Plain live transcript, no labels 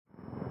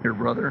Your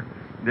brother.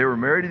 They were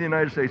married in the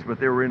United States, but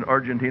they were in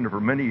Argentina for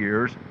many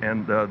years,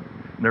 and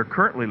they're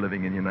currently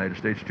living in the United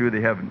States too.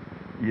 They have,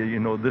 you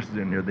know, this is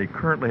in here. They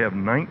currently have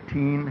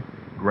 19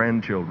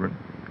 grandchildren,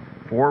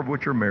 4 of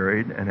which are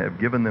married, and have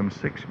given them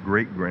 6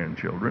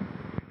 great-grandchildren.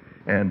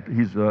 And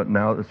he's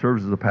now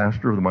serves as a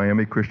pastor of the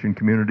Miami Christian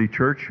Community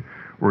Church,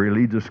 where he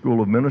leads a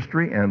school of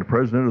ministry and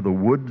president of the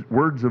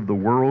Words of the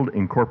World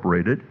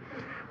Incorporated.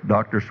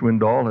 Dr.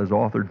 Swindoll has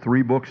authored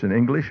 3 books in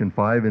English and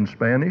 5 in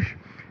Spanish.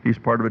 He's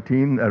part of a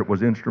team that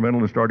was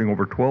instrumental in starting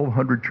over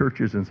 1,200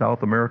 churches in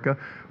South America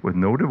with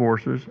no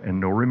divorces and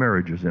no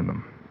remarriages in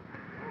them.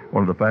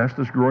 One of the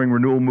fastest growing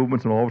renewal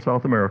movements in all of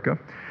South America.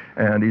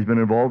 And he's been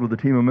involved with a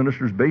team of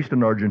ministers based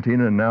in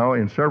Argentina and now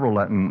in several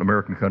Latin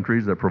American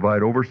countries that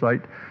provide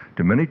oversight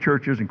to many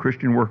churches and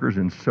Christian workers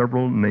in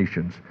several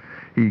nations.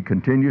 He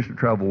continues to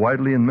travel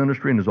widely in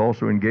ministry and is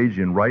also engaged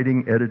in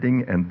writing,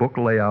 editing, and book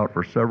layout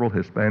for several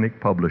Hispanic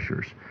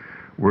publishers.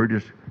 We're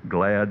just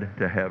glad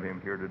to have him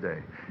here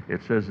today.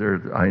 It says there,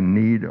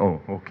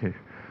 okay.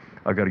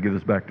 I've got to give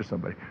this back to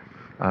somebody.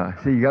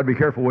 See, you got to be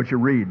careful what you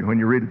read when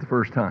you read it the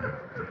first time.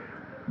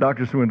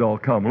 Dr.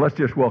 Swindoll, come. Let's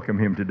just welcome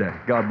him today.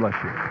 God bless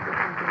you.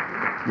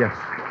 Yes,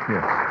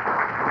 yes.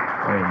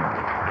 Amen.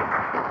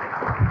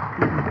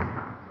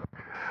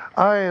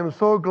 I am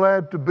so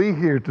glad to be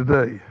here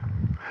today.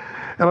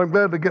 And I'm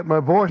glad to get my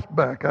voice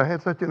back. I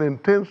had such an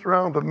intense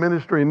round of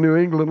ministry in New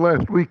England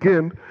last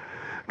weekend.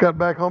 Got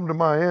back home to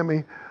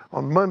Miami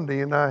on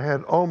Monday, and I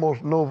had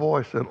almost no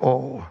voice at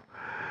all.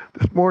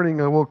 This morning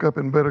I woke up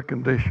in better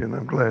condition.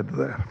 I'm glad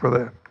for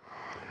that.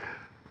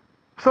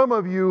 Some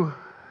of you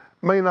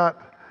may not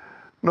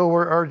know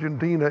where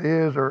Argentina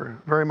is or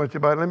very much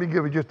about it. Let me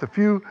give you just a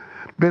few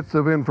bits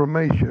of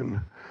information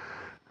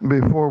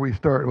before we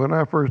start. When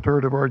I first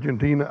heard of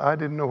Argentina, I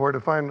didn't know where to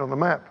find it on the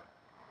map.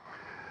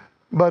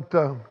 But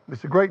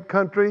it's a great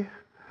country,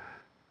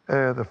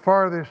 the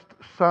farthest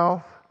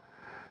south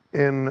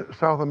in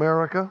South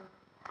America.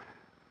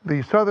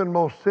 The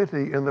southernmost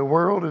city in the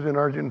world is in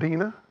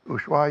Argentina,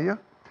 Ushuaia.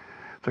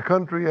 It's a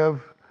country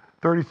of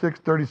 36,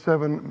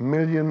 37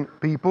 million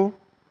people.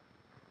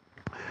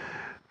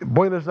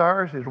 Buenos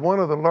Aires is one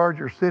of the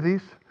larger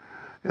cities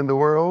in the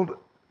world.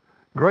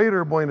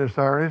 Greater Buenos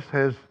Aires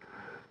has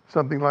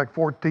something like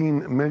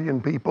 14 million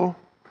people.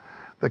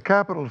 The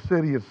capital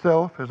city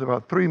itself has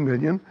about 3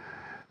 million,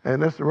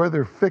 and that's a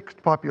rather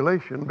fixed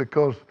population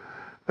because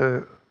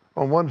on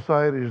one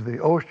side is the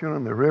ocean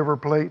and the River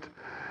Plate,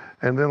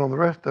 and then on the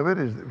rest of it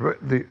is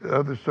the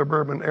other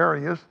suburban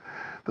areas.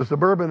 The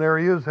suburban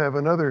areas have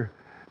another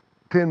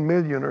 10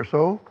 million or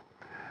so.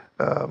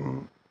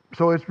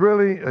 So it's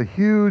really a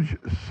huge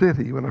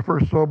city. When I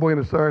first saw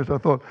Buenos Aires, I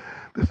thought,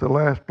 this is the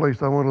last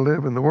place I want to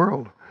live in the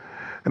world.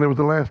 And it was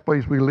the last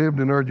place we lived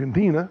in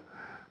Argentina,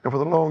 and for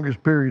the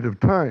longest period of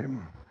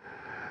time.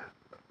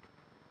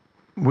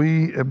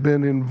 We have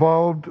been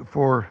involved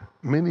for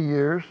many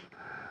years.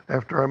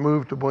 After I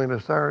moved to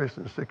Buenos Aires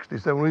in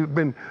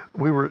 '67,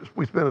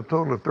 we spent a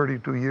total of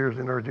 32 years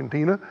in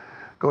Argentina,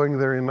 going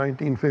there in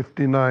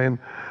 1959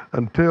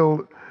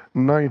 until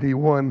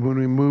 91 when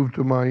we moved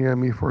to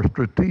Miami for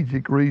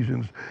strategic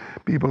reasons.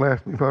 People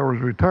asked me if I was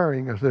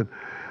retiring. I said,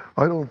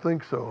 I don't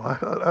think so. I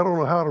don't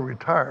know how to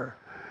retire.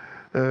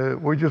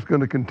 We're just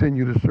going to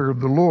continue to serve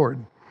the Lord.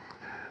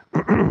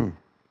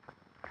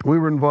 We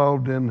were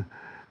involved in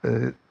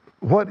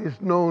what is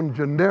known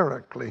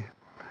generically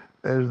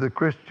as the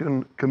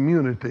Christian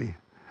community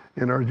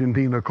in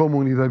Argentina,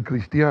 Comunidad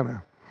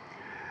Cristiana.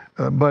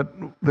 But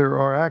there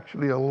are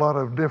actually a lot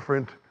of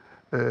different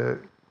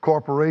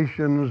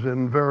corporations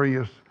and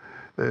various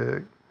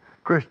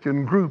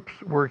Christian groups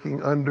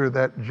working under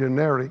that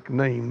generic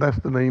name. That's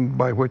the name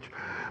by which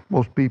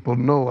most people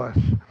know us.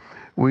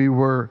 We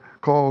were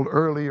called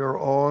earlier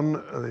on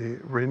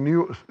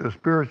the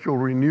spiritual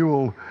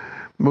renewal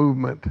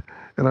movement,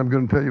 and I'm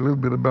going to tell you a little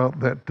bit about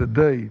that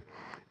today.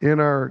 In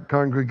our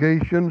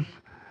congregations,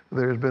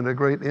 there's been a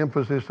great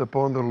emphasis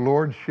upon the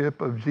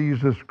lordship of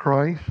Jesus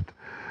Christ,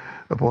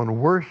 upon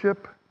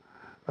worship,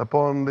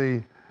 upon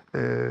the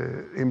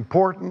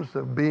importance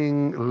of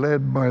being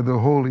led by the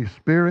Holy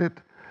Spirit.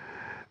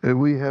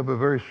 We have a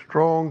very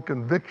strong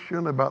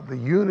conviction about the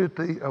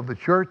unity of the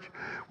church,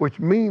 which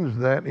means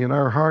that in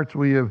our hearts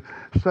we have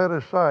set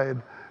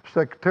aside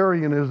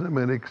sectarianism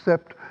and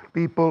accept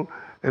people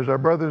as our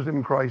brothers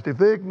in Christ. If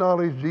they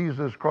acknowledge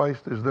Jesus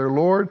Christ as their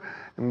Lord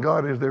and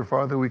God is their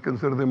Father, we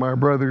consider them our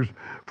brothers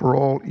for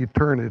all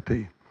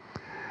eternity.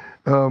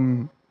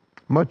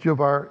 Much of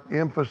our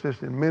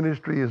emphasis in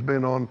ministry has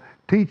been on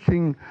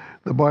teaching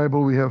the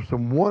Bible. We have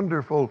some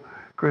wonderful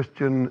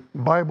Christian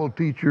Bible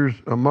teachers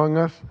among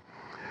us,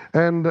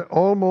 and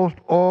almost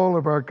all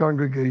of our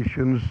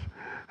congregations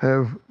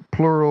have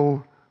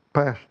plural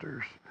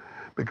pastors,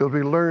 because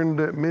we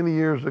learned many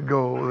years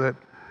ago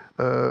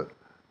that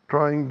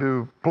trying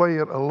to play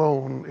it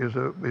alone is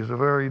a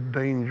very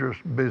dangerous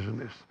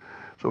business.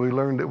 So we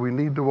learned that we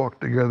need to walk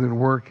together and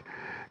work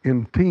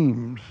in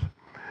teams.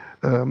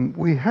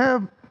 We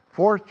have,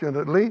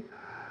 fortunately,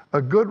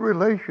 a good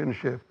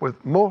relationship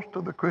with most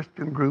of the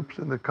Christian groups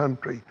in the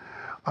country.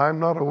 I'm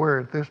not aware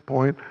at this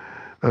point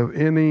of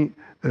any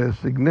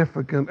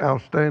significant,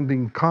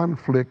 outstanding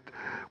conflict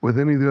with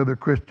any of the other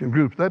Christian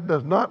groups. That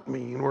does not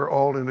mean we're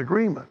all in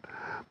agreement,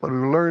 but we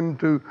learn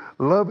to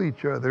love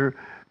each other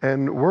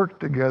and work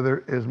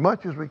together as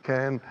much as we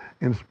can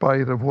in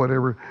spite of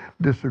whatever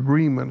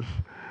disagreements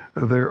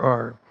there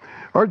are.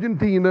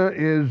 Argentina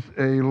is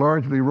a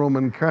largely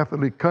Roman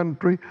Catholic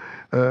country.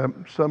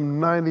 Some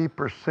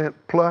 90%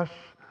 plus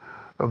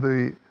of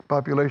the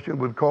population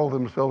would call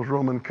themselves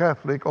Roman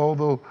Catholic,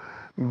 although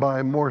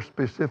by more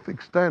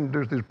specific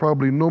standards, there's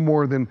probably no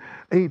more than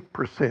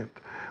 8%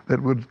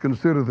 that would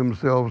consider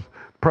themselves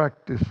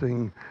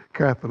practicing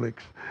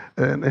Catholics.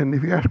 And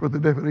if you ask what the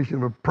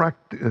definition of a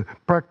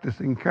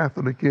practicing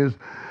Catholic is,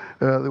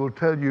 they will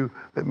tell you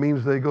that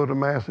means they go to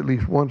Mass at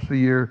least once a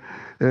year,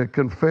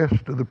 confess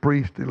to the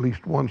priest at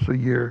least once a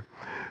year,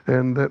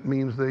 and that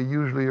means they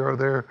usually are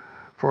there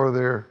for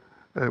their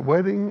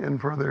wedding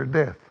and for their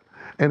death.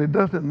 And it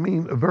doesn't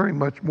mean very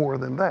much more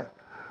than that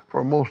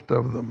for most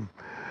of them.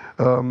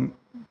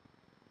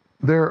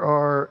 There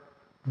are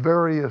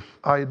various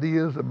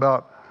ideas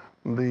about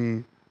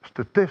the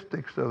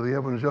statistics of the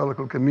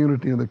evangelical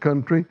community in the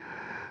country.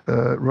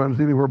 It runs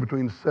anywhere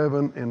between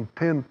 7 and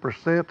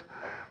 10%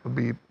 would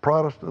be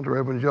Protestant or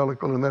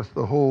evangelical, and that's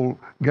the whole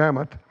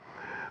gamut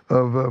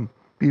of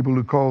people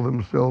who call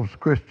themselves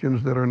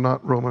Christians that are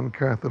not Roman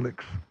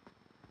Catholics.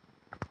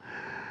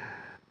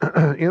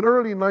 In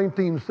early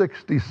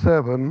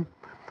 1967,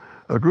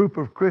 a group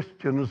of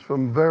Christians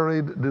from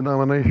varied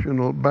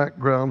denominational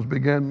backgrounds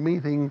began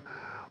meeting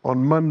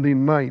on Monday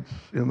nights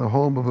in the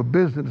home of a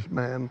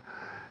businessman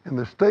in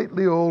the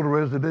stately old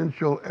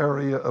residential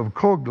area of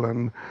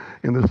Coglan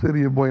in the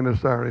city of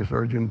Buenos Aires,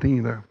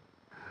 Argentina.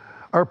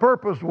 Our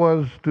purpose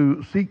was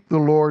to seek the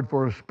Lord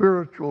for a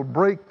spiritual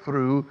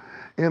breakthrough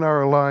in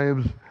our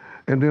lives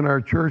and in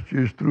our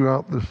churches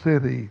throughout the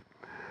city.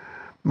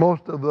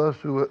 Most of those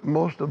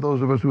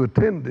of us who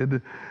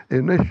attended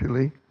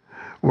initially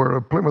were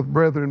of Plymouth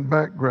Brethren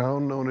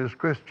background, known as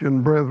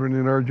Christian Brethren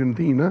in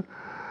Argentina,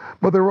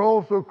 but there were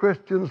also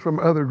Christians from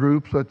other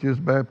groups such as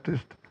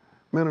Baptist,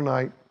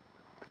 Mennonite,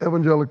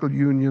 Evangelical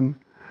Union,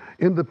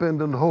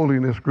 Independent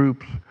Holiness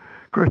groups,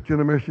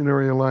 Christian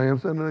Missionary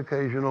Alliance, and an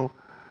occasional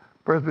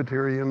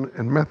Presbyterian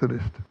and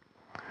Methodist.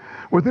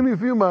 Within a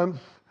few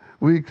months,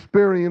 we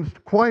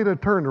experienced quite a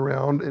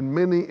turnaround, and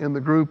many in the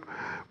group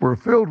were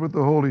filled with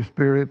the Holy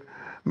Spirit,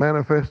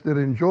 manifested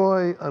in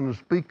joy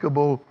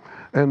unspeakable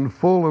and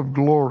full of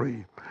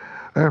glory.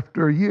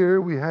 After a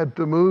year, we had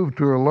to move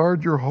to a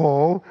larger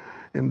hall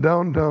in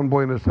downtown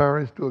Buenos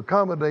Aires to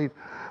accommodate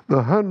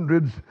the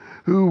hundreds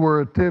who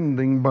were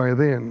attending by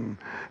then.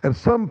 At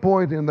some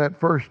point in that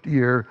first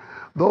year,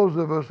 those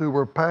of us who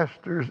were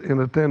pastors in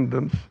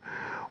attendance,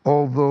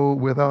 although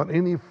without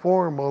any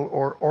formal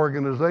or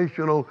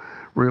organizational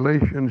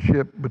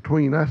relationship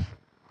between us,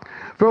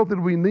 felt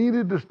that we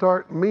needed to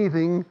start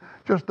meeting,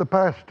 just the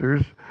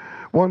pastors,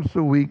 once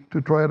a week to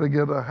try to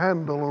get a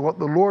handle on what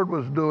the Lord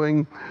was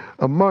doing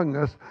among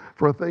us,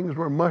 for things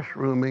were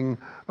mushrooming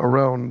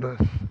around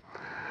us.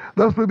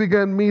 Thus we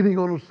began meeting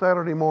on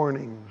Saturday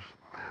mornings,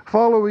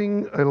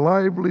 following a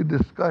lively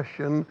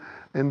discussion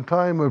and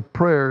time of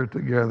prayer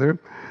together.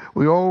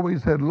 We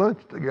always had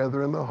lunch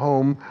together in the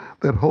home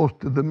that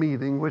hosted the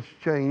meeting, which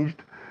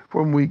changed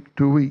from week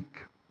to week.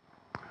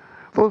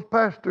 Those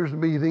pastors'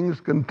 meetings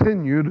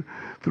continued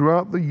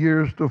throughout the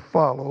years to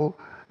follow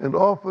and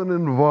often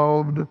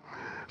involved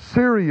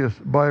serious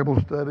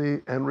Bible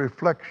study and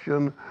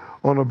reflection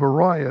on a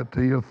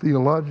variety of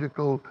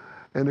theological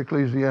and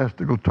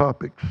ecclesiastical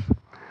topics.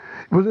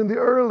 It was in the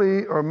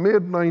early or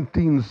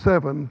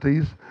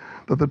mid-1970s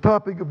that the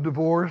topic of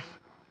divorce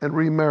and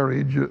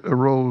remarriage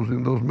arose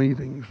in those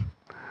meetings.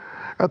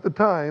 At the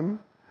time,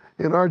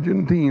 in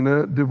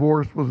Argentina,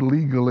 divorce was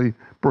legally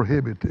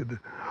prohibited,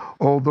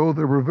 although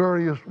there were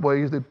various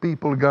ways that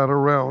people got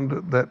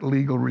around that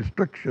legal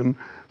restriction,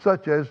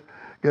 such as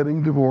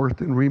getting divorced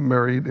and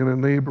remarried in a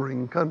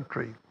neighboring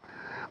country.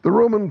 The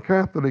Roman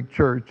Catholic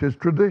Church has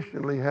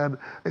traditionally had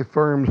a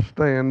firm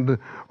stand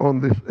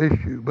on this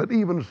issue, but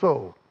even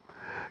so,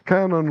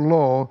 canon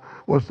law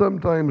was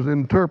sometimes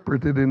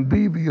interpreted in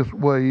devious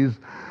ways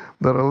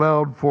that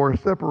allowed for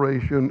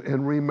separation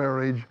and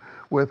remarriage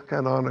with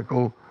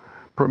canonical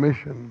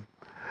permission.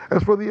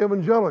 As for the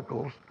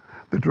evangelicals,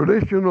 the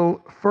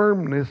traditional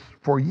firmness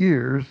for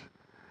years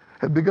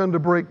had begun to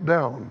break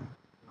down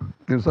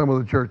in some of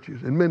the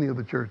churches, in many of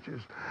the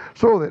churches,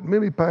 so that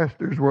many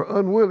pastors were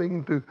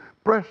unwilling to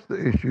press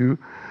the issue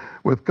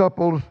with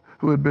couples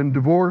who had been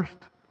divorced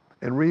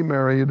and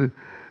remarried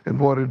and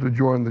wanted to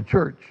join the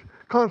church.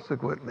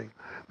 Consequently,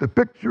 the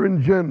picture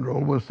in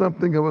general was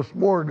something of a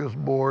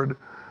smorgasbord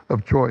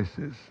of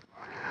choices.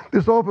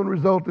 This often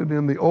resulted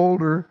in the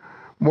older,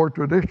 more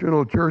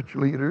traditional church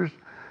leaders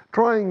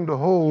trying to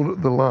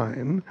hold the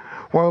line,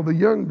 while the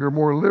younger,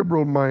 more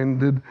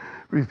liberal-minded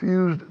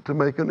refused to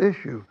make an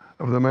issue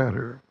of the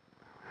matter.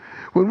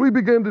 When we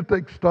began to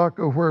take stock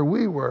of where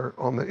we were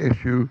on the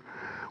issue,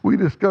 we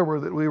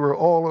discovered that we were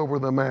all over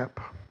the map.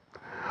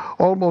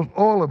 Almost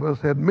all of us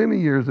had many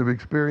years of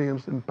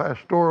experience in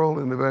pastoral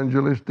and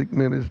evangelistic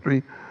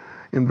ministry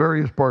in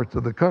various parts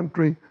of the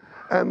country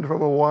and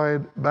from a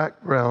wide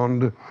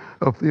background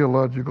of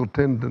theological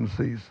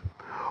tendencies.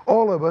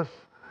 All of us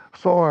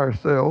saw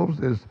ourselves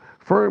as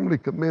firmly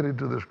committed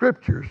to the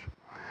Scriptures,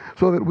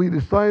 so that we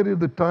decided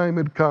the time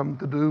had come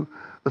to do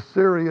a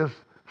serious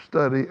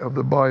study of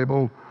the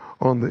Bible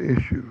on the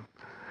issue.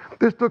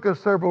 This took us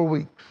several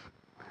weeks,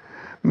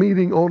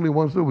 meeting only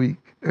once a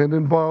week, and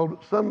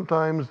involved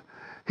sometimes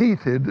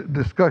heated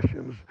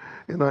discussions.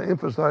 And I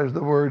emphasize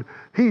the word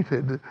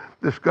heated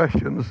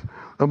discussions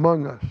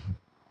among us.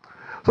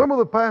 Some of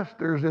the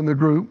pastors in the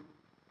group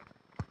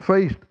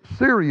faced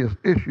serious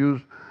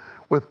issues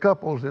with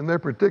couples in their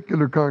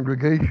particular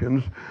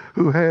congregations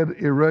who had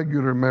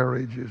irregular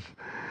marriages,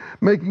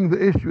 making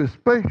the issue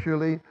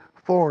especially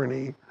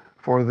thorny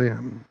for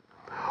them.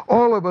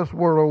 All of us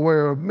were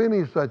aware of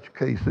many such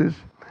cases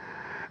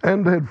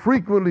and had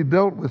frequently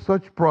dealt with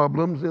such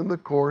problems in the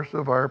course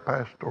of our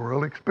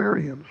pastoral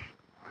experience.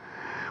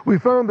 We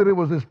found that it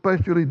was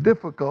especially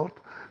difficult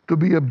to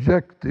be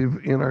objective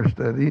in our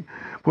study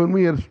when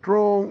we had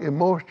strong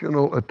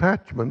emotional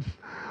attachments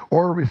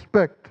or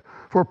respect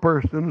for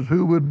persons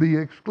who would be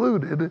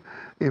excluded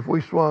if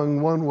we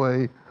swung one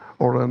way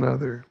or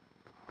another.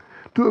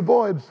 To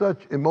avoid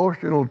such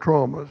emotional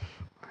traumas,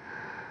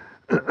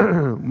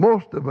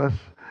 most of us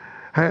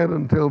had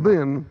until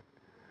then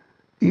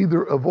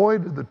either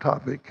avoided the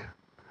topic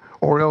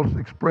or else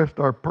expressed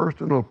our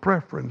personal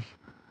preference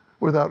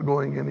without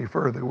going any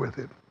further with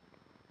it.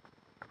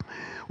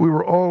 We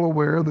were all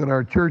aware that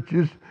our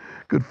churches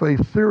could face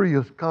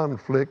serious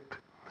conflict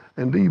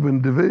and even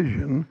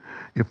division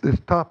if this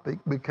topic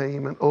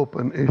became an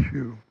open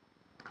issue.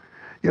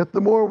 Yet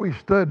the more we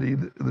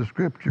studied the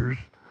Scriptures,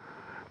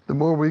 the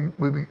more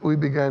we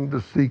began to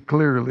see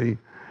clearly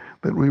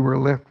that we were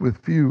left with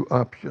few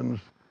options,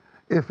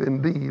 if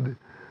indeed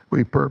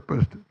we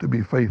purposed to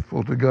be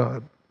faithful to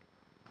God.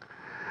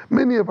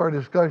 Many of our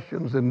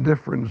discussions and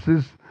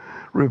differences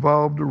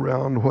revolved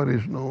around what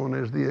is known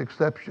as the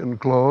exception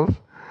clause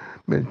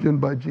mentioned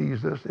by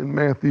Jesus in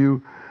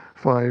Matthew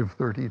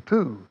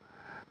 5:32.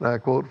 And I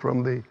quote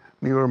from the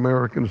New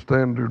American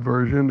Standard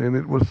Version, and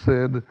it was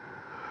said,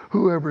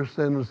 "Whoever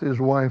sends his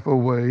wife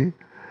away,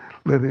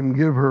 let him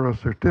give her a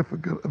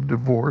certificate of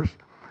divorce.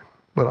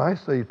 But I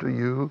say to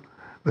you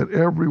that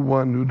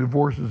everyone who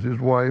divorces his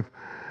wife,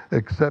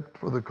 except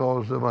for the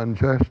cause of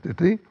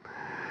unchastity,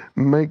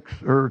 makes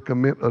her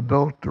commit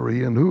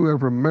adultery, and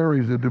whoever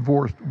marries a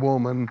divorced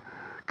woman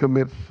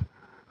commits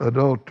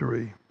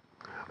adultery."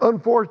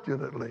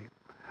 Unfortunately,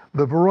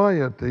 the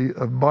variety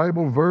of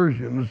Bible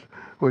versions,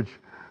 which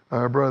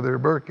our brother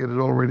Burkett has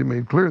already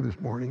made clear this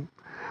morning,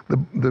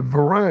 the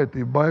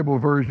variety of Bible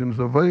versions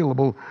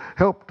available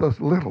helped us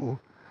little.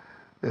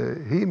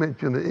 He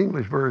mentioned the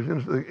English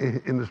versions.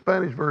 In the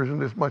Spanish version,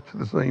 it's much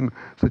the same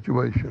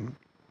situation.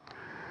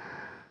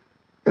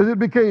 As it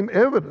became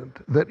evident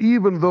that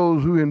even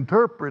those who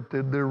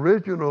interpreted the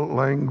original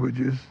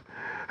languages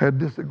had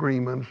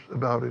disagreements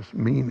about its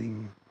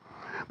meaning.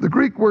 The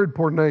Greek word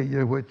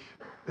porneia, which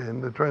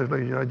in the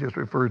translation I just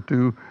referred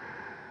to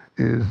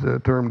is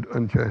termed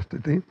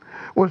unchastity,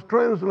 was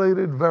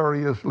translated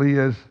variously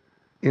as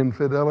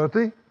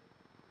infidelity,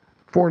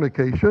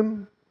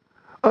 fornication,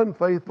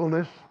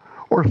 unfaithfulness,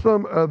 or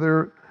some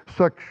other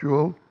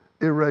sexual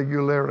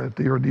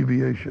irregularity or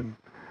deviation.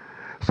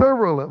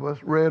 Several of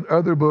us read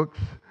other books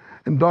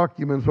and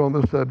documents on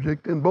the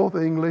subject in both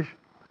English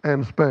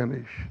and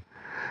Spanish.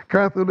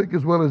 Catholic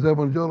as well as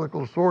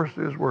evangelical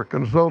sources were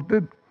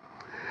consulted,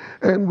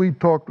 and we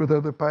talked with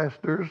other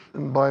pastors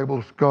and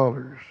Bible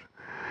scholars.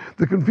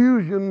 The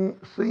confusion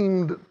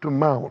seemed to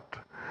mount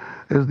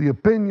as the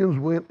opinions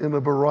went in a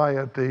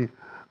variety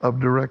of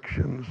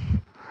directions.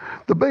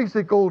 The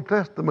basic Old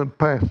Testament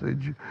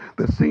passage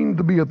that seemed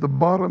to be at the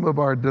bottom of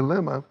our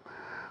dilemma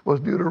was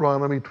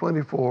Deuteronomy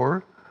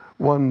 24,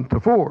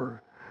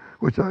 1-4,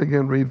 which I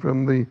again read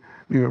from the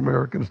New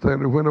American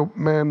Standard. When a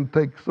man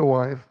takes a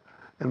wife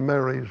and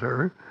marries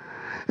her,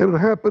 and it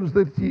happens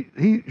that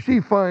she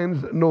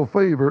finds no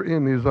favor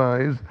in his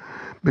eyes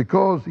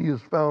because he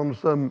has found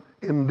some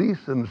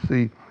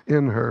indecency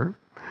in her,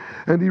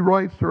 and he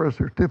writes her a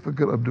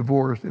certificate of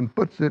divorce and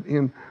puts it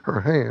in her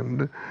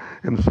hand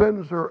and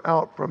sends her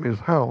out from his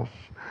house,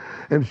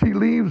 and she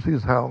leaves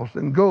his house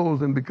and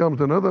goes and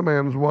becomes another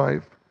man's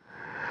wife,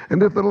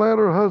 and if the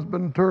latter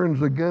husband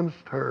turns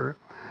against her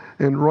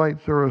and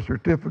writes her a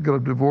certificate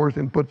of divorce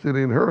and puts it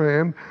in her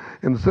hand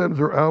and sends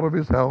her out of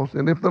his house,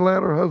 and if the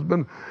latter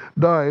husband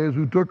dies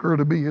who took her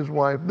to be his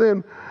wife,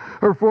 then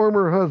her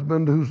former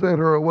husband who sent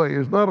her away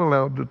is not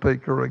allowed to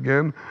take her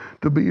again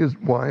to be his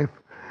wife,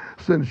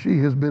 since she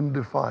has been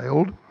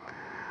defiled.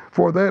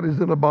 For that is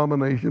an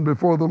abomination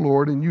before the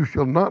Lord, and you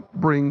shall not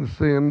bring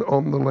sin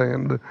on the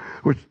land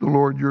which the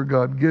Lord your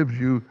God gives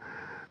you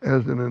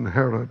as an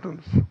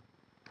inheritance.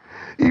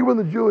 Even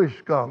the Jewish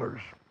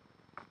scholars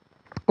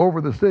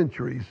over the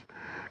centuries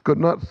could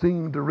not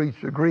seem to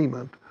reach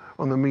agreement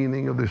on the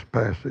meaning of this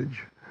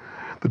passage.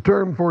 The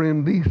term for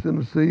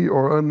indecency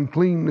or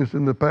uncleanness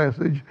in the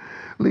passage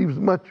leaves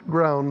much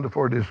ground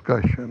for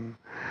discussion,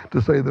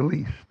 to say the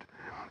least.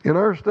 In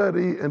our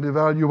study and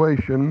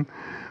evaluation,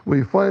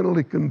 we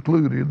finally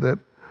concluded that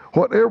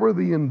whatever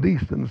the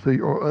indecency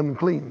or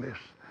uncleanness,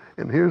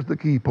 and here's the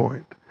key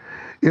point,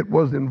 it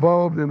was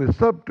involved in a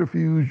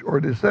subterfuge or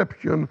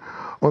deception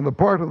on the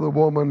part of the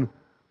woman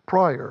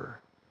prior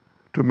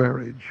to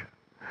marriage,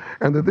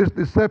 and that this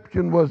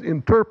deception was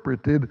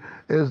interpreted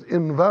as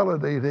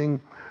invalidating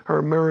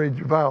her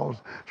marriage vows,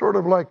 sort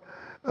of like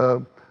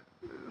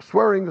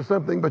swearing to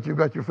something but you've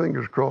got your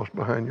fingers crossed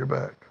behind your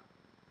back,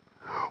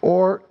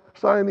 or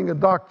signing a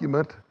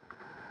document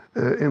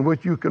in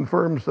which you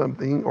confirm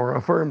something or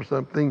affirm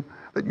something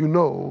that you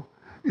know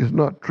is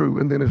not true,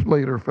 and then it's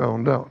later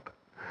found out.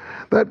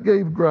 That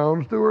gave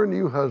grounds to her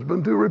new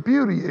husband to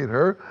repudiate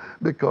her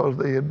because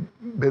they had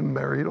been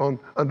married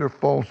under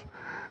false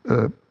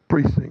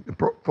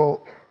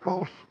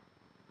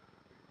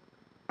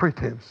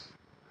pretense.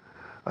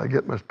 I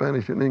get my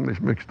Spanish and English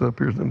mixed up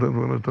here sometimes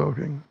when I'm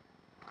talking.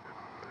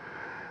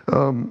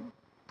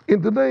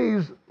 In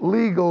today's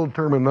legal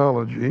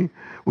terminology,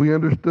 we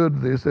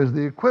understood this as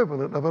the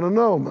equivalent of an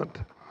annulment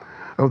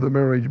of the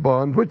marriage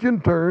bond, which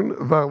in turn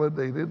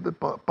validated the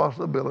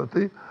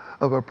possibility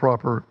of a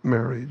proper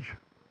marriage.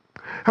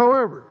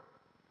 However,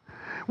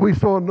 we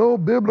saw no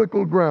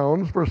biblical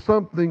grounds for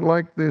something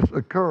like this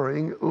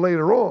occurring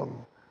later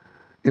on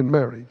in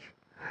marriage.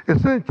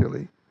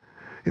 Essentially,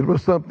 it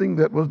was something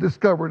that was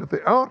discovered at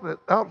the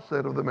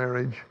outset of the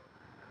marriage,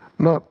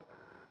 not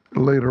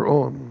later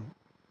on.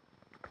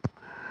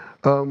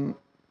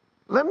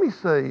 Let me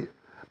say,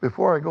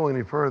 before I go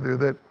any further,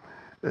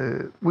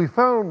 that we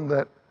found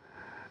that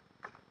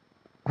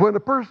when a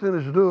person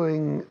is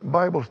doing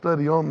Bible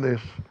study on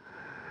this,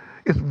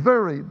 it's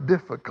very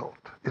difficult.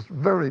 It's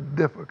very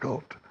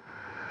difficult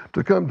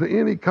to come to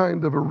any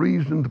kind of a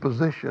reasoned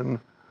position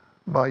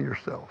by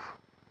yourself.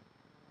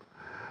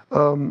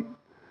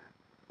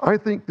 I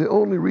think the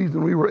only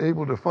reason we were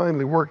able to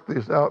finally work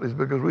this out is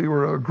because we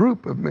were a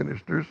group of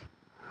ministers,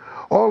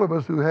 all of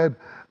us who had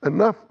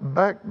enough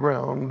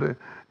background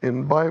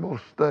in Bible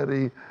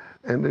study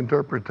and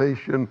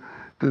interpretation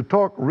to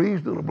talk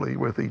reasonably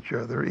with each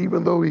other,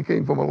 even though we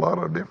came from a lot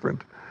of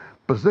different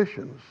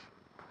positions.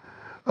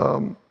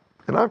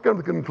 And I've come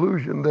to the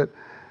conclusion that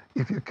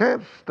if you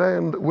can't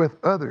stand with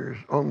others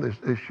on this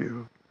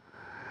issue,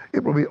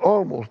 it will be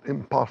almost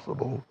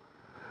impossible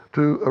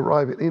to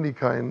arrive at any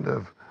kind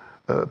of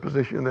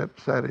position that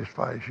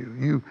satisfies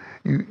you.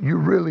 You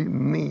really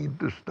need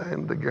to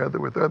stand together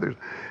with others.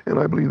 And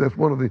I believe that's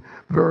one of the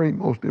very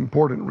most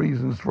important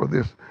reasons for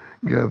this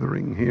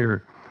gathering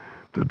here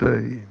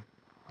today.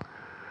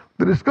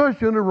 The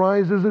discussion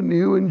arises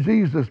anew in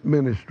Jesus'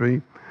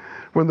 ministry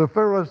when the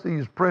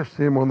Pharisees press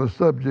him on the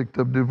subject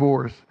of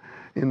divorce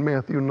in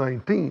Matthew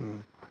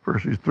 19,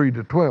 verses 3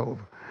 to 12.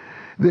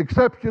 The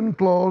exception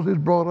clause is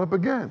brought up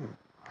again,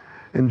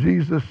 and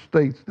Jesus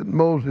states that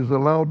Moses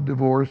allowed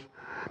divorce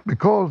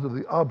because of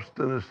the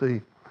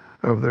obstinacy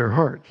of their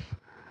hearts.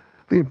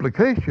 The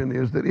implication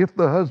is that if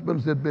the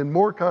husbands had been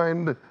more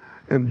kind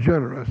and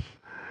generous,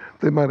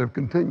 they might have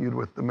continued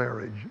with the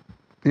marriage.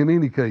 In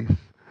any case,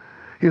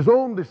 his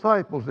own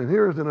disciples, and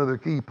here's another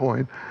key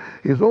point,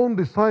 his own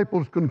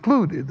disciples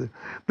concluded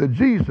that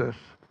Jesus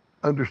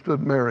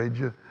understood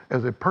marriage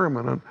as a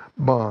permanent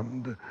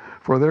bond.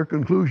 For their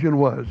conclusion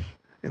was,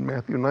 in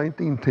Matthew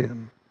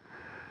 19:10,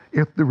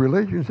 if the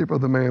relationship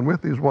of the man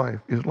with his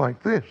wife is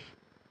like this,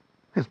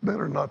 it's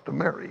better not to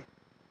marry.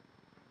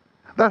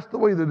 That's the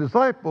way the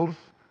disciples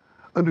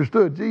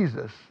understood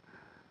Jesus,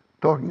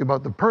 talking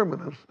about the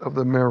permanence of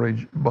the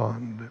marriage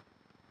bond.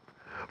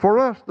 For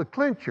us, the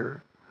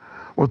clincher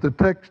was the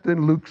text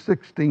in Luke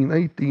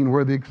 16:18,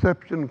 where the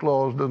exception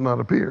clause does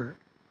not appear.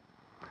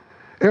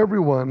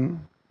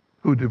 Everyone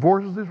who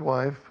divorces his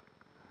wife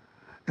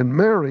and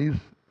marries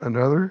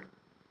another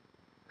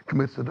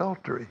commits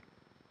adultery.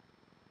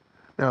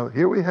 Now,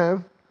 here we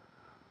have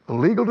a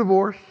legal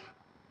divorce,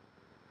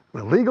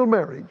 a legal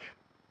marriage,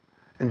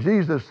 and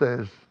Jesus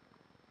says,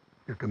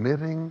 you're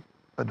committing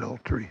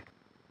adultery.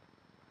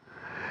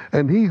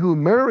 And he who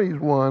marries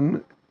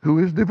one who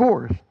is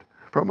divorced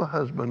from a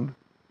husband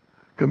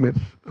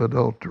commits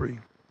adultery.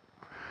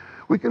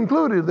 We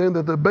concluded then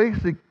that the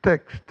basic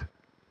text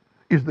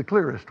is the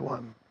clearest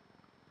one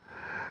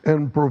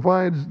and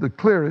provides the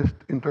clearest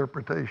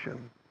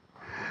interpretation.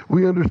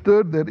 We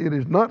understood that it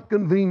is not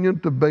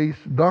convenient to base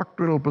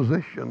doctrinal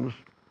positions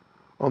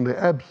on the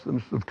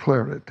absence of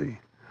clarity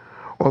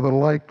or the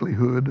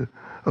likelihood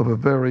of a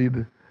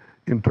varied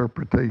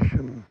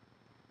interpretation.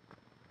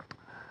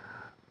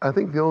 I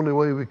think the only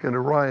way we can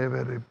arrive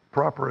at a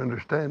proper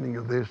understanding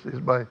of this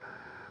is by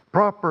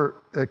proper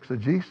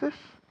exegesis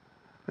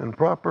and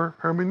proper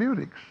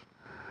hermeneutics.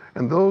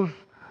 And those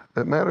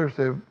matters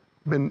have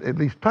been at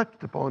least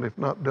touched upon, if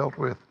not dealt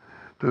with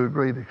to a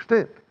great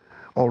extent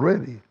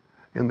already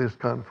in this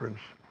conference.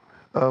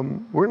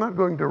 We're not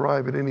going to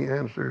arrive at any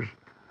answers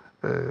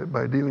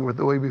by dealing with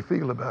the way we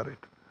feel about it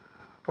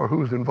or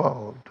who's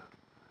involved.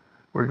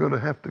 We're going to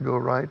have to go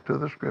right to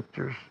the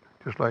scriptures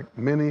just like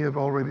many have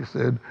already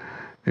said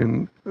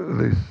in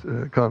this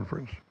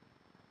conference.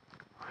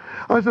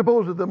 I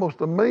suppose that the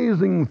most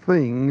amazing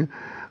thing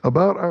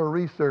about our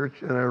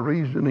research and our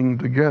reasoning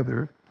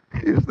together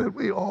is that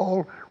we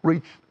all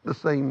reached the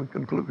same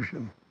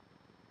conclusion.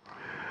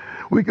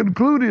 We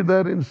concluded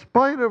that in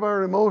spite of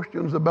our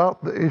emotions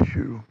about the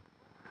issue,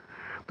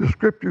 the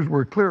scriptures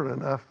were clear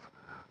enough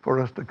for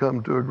us to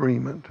come to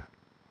agreement.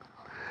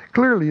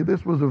 Clearly,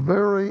 this was a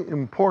very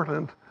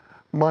important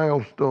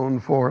milestone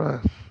for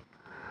us,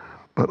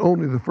 but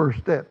only the first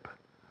step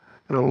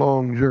in a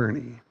long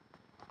journey.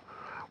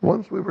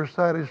 Once we were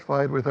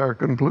satisfied with our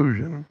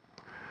conclusion,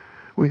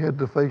 we had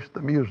to face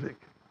the music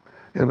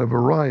and a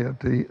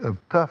variety of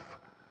tough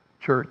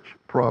church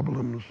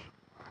problems.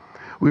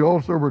 We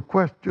also were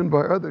questioned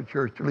by other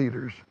church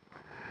leaders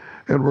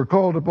and were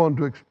called upon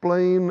to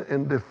explain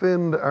and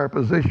defend our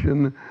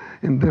position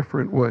in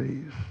different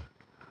ways.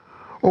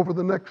 Over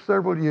the next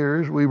several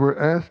years, we were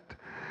asked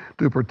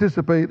to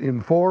participate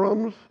in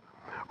forums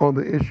on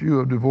the issue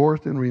of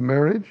divorce and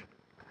remarriage,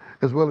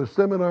 as well as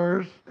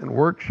seminars and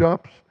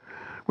workshops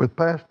with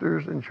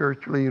pastors and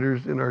church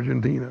leaders in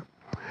Argentina.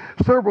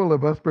 Several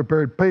of us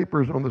prepared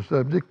papers on the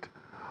subject,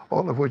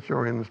 all of which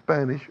are in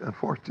Spanish,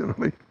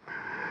 unfortunately.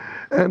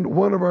 And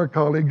one of our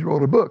colleagues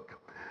wrote a book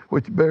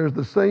which bears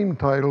the same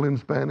title in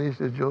Spanish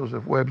as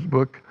Joseph Webb's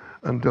book,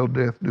 Until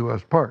Death Do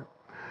Us Part.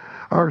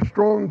 Our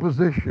strong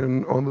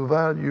position on the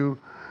value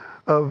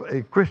of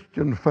a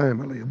Christian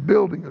family,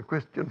 building a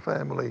Christian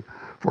family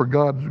for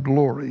God's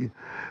glory,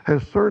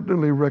 has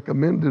certainly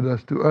recommended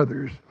us to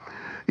others,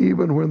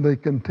 even when they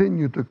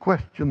continue to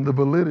question the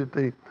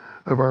validity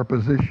of our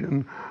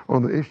position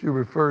on the issue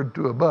referred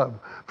to above.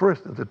 For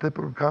instance, a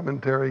typical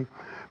commentary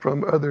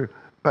from other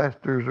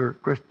pastors or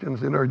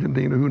Christians in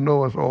Argentina who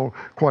know us all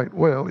quite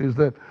well is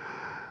that,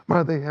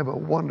 they have a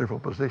wonderful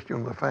position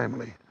on the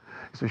family.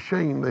 It's a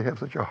shame they have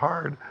such a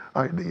hard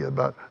idea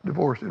about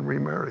divorce and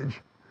remarriage.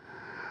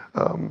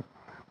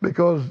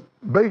 Because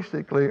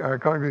basically our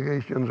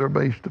congregations are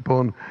based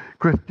upon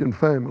Christian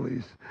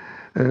families,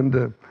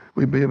 and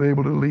we've been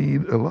able to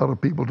lead a lot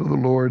of people to the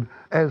Lord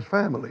as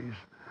families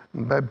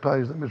and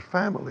baptize them as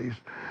families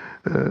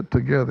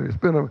together. It's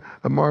been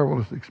a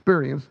marvelous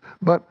experience,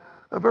 but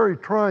a very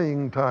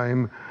trying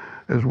time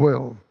as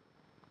well.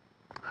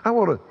 I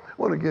want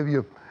to give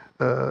you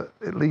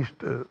at least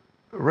a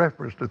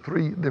reference to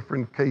 3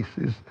 different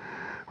cases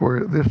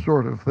where this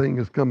sort of thing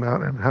has come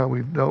out and how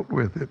we've dealt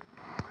with it.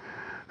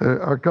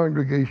 Our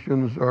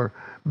congregations are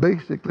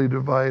basically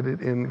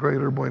divided in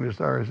Greater Buenos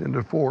Aires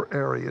into 4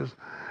 areas.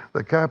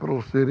 The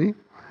capital city,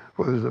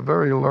 where there's a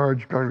very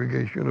large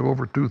congregation of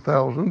over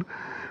 2,000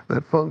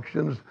 that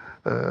functions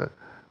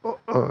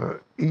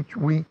each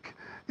week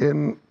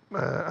in,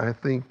 I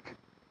think,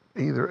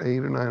 either 8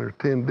 or 9 or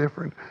 10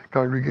 different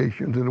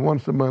congregations, and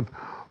once a month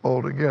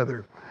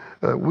altogether.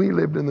 We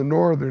lived in the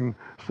northern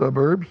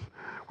suburbs,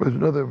 where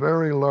there's another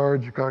very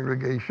large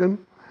congregation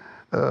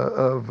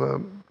of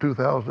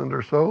 2,000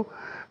 or so,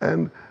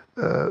 and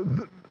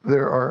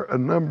there are a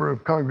number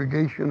of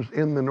congregations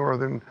in the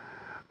northern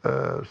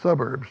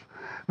suburbs.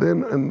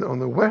 Then on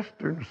the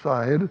western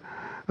side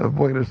of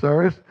Buenos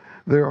Aires,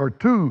 there are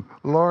 2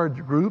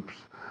 large groups,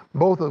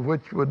 both of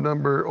which would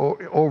number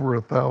over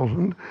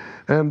 1,000,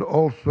 and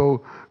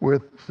also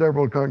with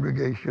several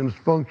congregations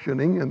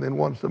functioning, and then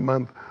once a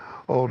month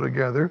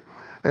altogether.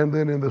 And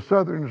then in the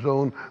southern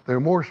zone, they're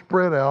more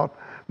spread out.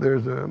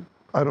 There's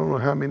I don't know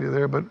how many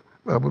there, but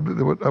I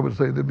would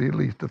say there'd be at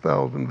least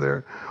 1,000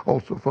 there,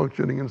 also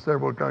functioning in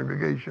several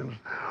congregations.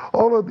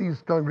 All of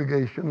these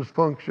congregations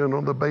function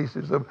on the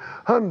basis of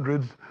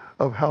hundreds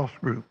of house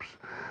groups.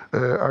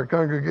 Our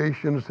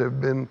congregations have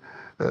been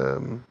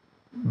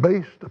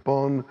based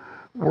upon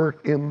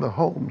work in the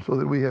home, so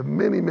that we have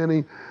many,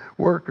 many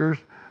workers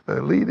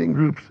leading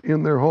groups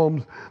in their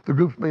homes. The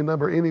groups may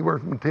number anywhere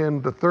from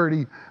 10 to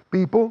 30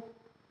 people,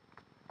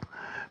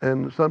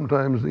 and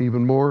sometimes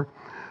even more.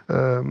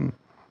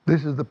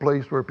 This is the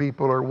place where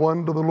people are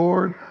won to the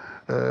Lord.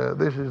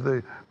 This is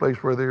the place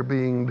where they're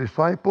being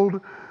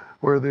discipled,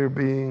 where they're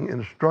being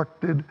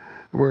instructed,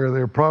 where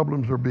their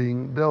problems are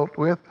being dealt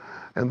with,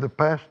 and the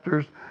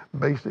pastors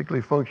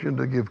basically function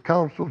to give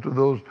counsel to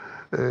those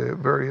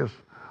various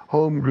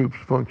home groups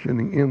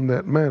functioning in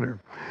that manner.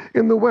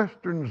 In the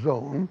western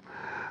zone,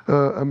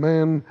 a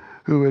man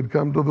who had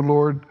come to the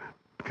Lord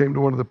came to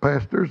one of the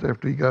pastors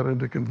after he got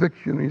into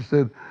conviction. He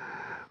said,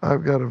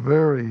 "I've got a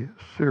very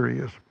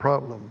serious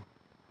problem.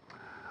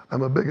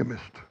 I'm a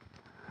bigamist.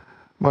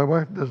 My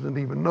wife doesn't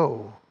even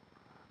know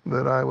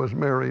that I was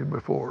married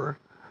before,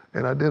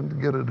 and I didn't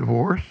get a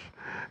divorce,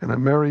 and I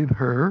married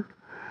her,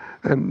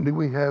 and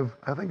we have,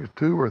 I think it's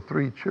 2 or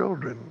 3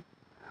 children."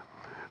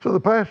 So the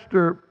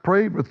pastor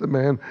prayed with the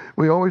man.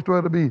 We always try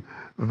to be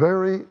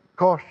very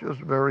cautious,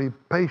 very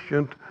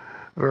patient,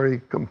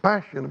 very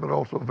compassionate, but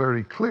also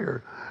very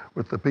clear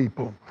with the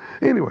people.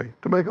 Anyway,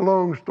 to make a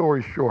long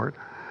story short,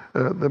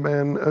 the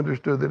man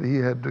understood that he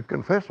had to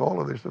confess all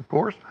of this, of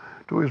course,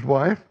 to his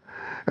wife,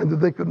 and that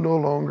they could no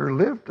longer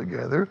live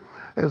together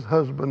as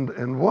husband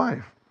and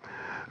wife.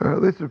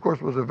 This, of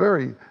course, was a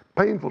very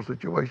painful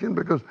situation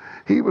because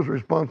he was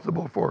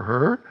responsible for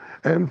her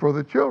and for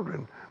the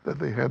children that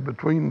they had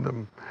between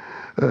them.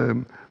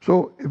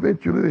 So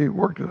eventually they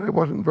worked it out. It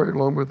wasn't very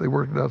long, but they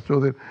worked it out so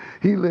that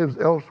he lives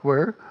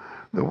elsewhere.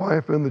 The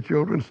wife and the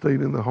children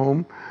stayed in the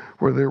home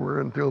where they were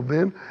until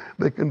then.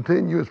 They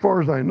continue, as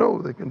far as I know,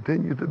 they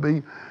continue to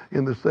be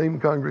in the same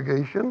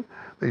congregation.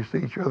 They see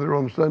each other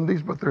on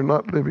Sundays, but they're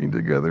not living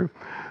together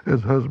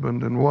as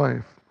husband and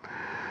wife.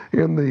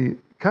 In the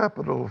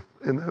capital,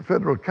 in the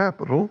federal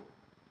capital,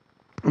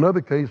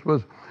 another case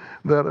was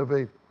that of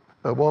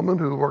a woman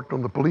who worked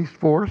on the police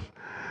force,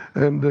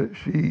 and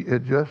she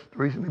had just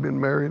recently been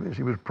married, and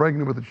she was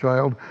pregnant with a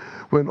child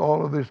when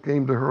all of this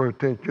came to her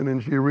attention,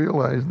 and she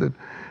realized that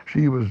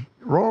she was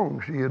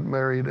wrong. She had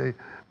married a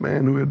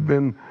man who had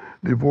been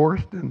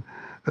divorced, and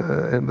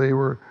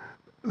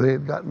they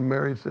had gotten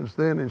married since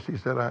then, and she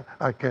said,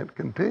 I can't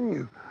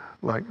continue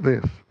like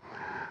this.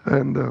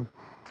 And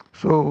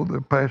so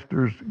the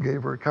pastors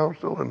gave her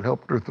counsel and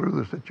helped her through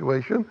the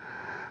situation,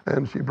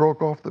 and she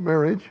broke off the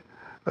marriage.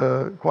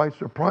 Quite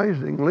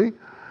surprisingly,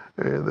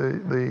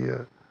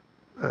 the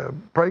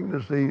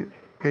pregnancy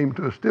came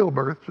to a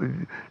stillbirth, so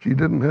she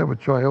didn't have a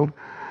child,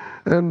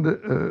 and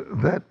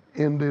that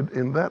ended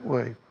in that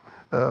way.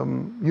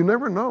 You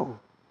never know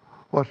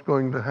what's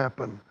going to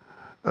happen,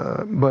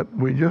 but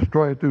we just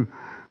try to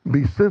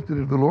be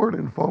sensitive to the Lord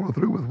and follow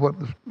through with what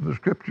the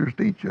scriptures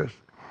teach us.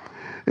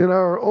 In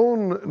our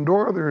own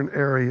northern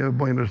area of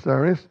Buenos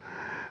Aires,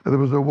 there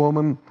was a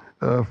woman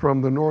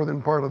from the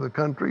northern part of the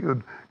country who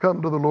had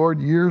come to the Lord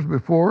years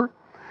before.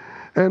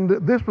 And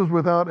this was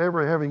without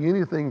ever having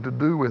anything to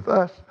do with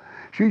us.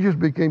 She just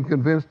became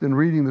convinced in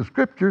reading the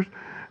scriptures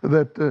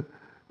that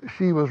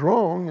she was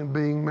wrong in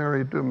being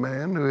married to a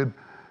man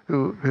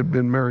who had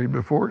been married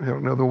before and had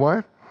another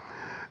wife.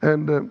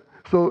 And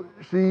so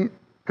she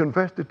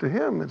confessed it to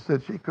him and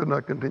said she could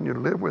not continue to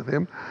live with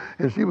him,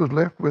 and she was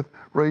left with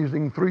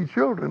raising 3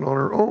 children on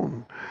her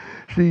own.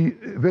 She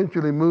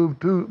eventually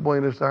moved to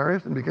Buenos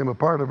Aires and became a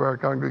part of our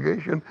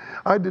congregation.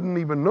 I didn't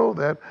even know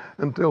that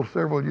until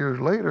several years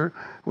later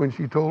when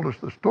she told us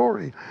the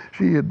story.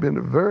 She had been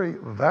a very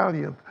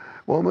valiant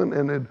woman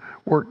and had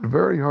worked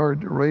very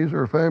hard to raise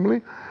her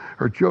family.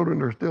 Her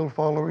children are still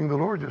following the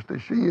Lord just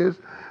as she is,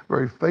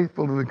 very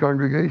faithful to the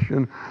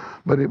congregation,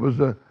 but it was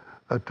a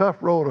tough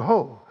row to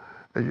hoe,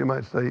 as you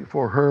might say,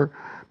 for her,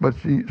 but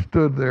she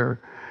stood there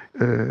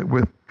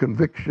with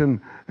conviction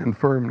and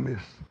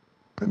firmness.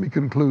 Let me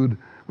conclude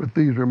with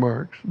these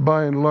remarks.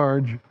 By and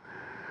large,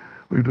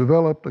 we've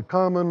developed a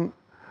common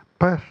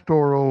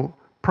pastoral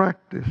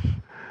practice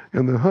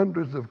in the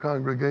hundreds of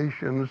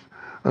congregations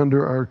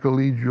under our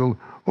collegial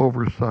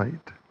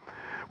oversight.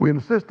 We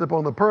insist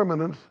upon the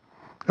permanence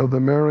of the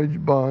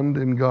marriage bond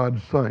in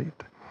God's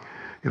sight.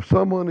 If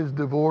someone is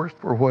divorced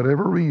for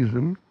whatever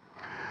reason,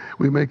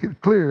 we make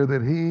it clear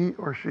that he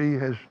or she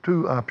has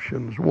 2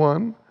 options.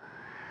 1,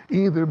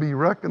 either be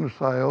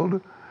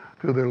reconciled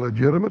to their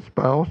legitimate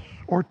spouse,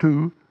 or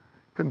 2,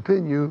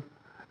 continue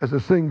as a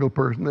single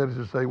person, that is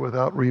to say,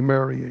 without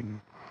remarrying,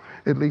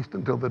 at least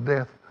until the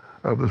death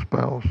of the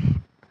spouse.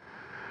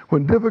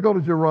 When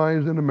difficulties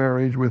arise in a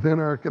marriage within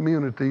our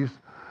communities,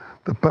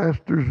 the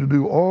pastors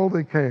do all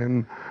they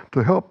can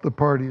to help the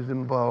parties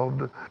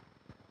involved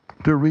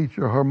to reach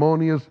a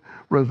harmonious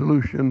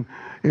resolution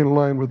in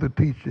line with the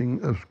teaching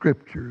of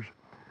scriptures.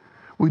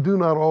 We do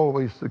not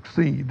always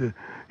succeed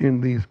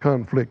in these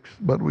conflicts,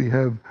 but we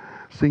have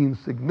seen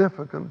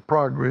significant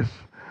progress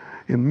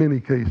in many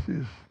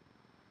cases.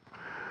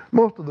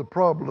 Most of the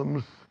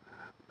problems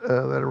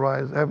that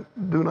arise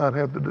do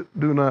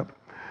not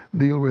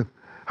deal with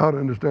how to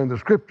understand the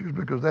scriptures,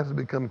 because that has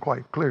become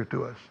quite clear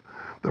to us.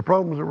 The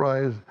problems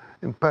arise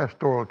in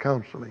pastoral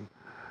counseling.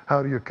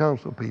 How do you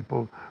counsel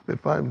people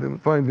that find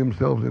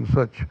themselves in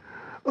such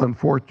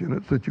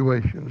unfortunate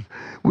situations?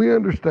 We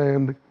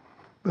understand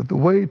that the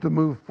way to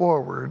move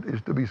forward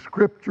is to be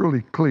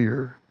scripturally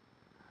clear,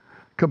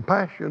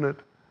 compassionate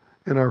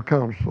in our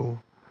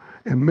counsel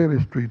and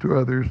ministry to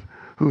others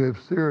who have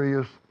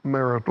serious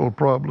marital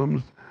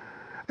problems,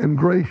 and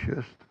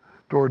gracious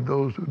toward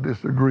those who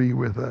disagree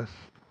with us.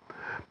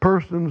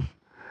 Persons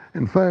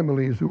and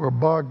families who are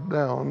bogged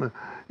down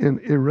in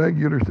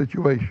irregular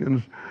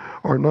situations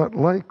are not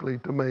likely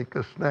to make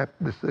a snap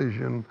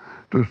decision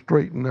to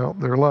straighten out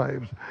their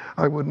lives.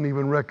 I wouldn't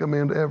even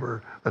recommend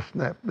ever a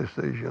snap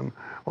decision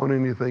on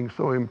anything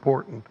so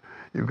important.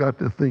 You've got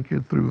to think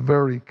it through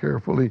very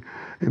carefully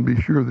and be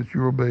sure that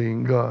you're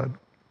obeying God.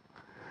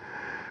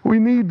 We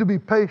need to be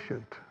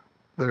patient,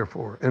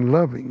 therefore, and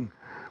loving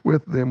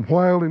with them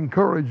while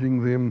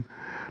encouraging them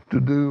to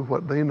do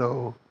what they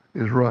know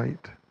is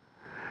right.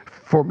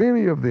 For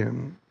many of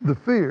them, the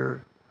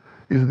fear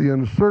is the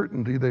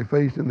uncertainty they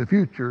face in the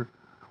future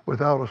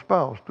without a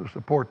spouse to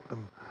support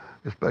them,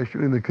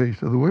 especially in the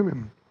case of the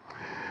women.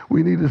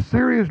 We need to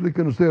seriously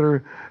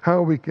consider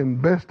how we can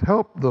best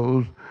help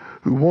those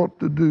who want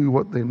to do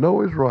what they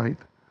know is right,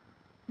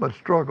 but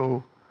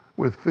struggle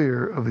with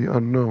fear of the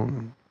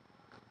unknown.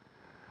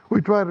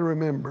 We try to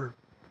remember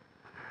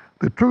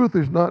the truth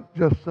is not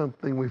just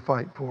something we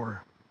fight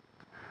for.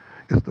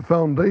 It's the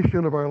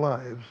foundation of our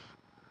lives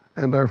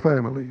and our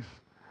families,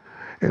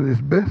 and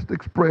is best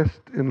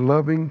expressed in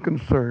loving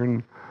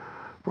concern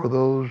for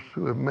those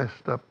who have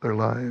messed up their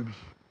lives.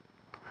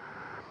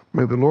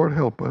 May the Lord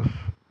help us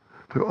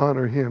to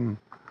honor Him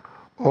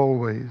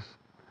always.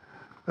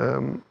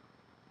 On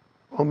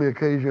the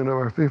occasion of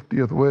our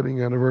 50th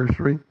wedding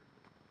anniversary,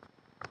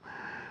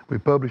 we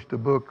published a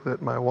book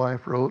that my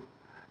wife wrote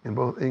in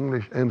both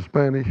English and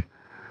Spanish,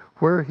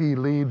 Where He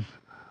Leads,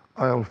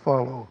 I'll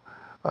Follow.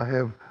 I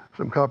have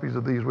some copies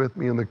of these with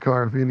me in the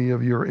car if any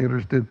of you are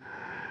interested.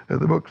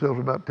 The book sells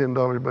for about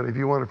 $10, but if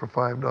you want it for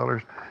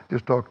 $5,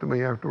 just talk to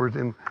me afterwards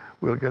and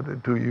we'll get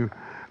it to you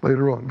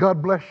later on.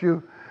 God bless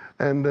you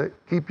and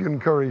keep you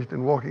encouraged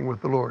in walking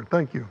with the Lord.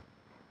 Thank you.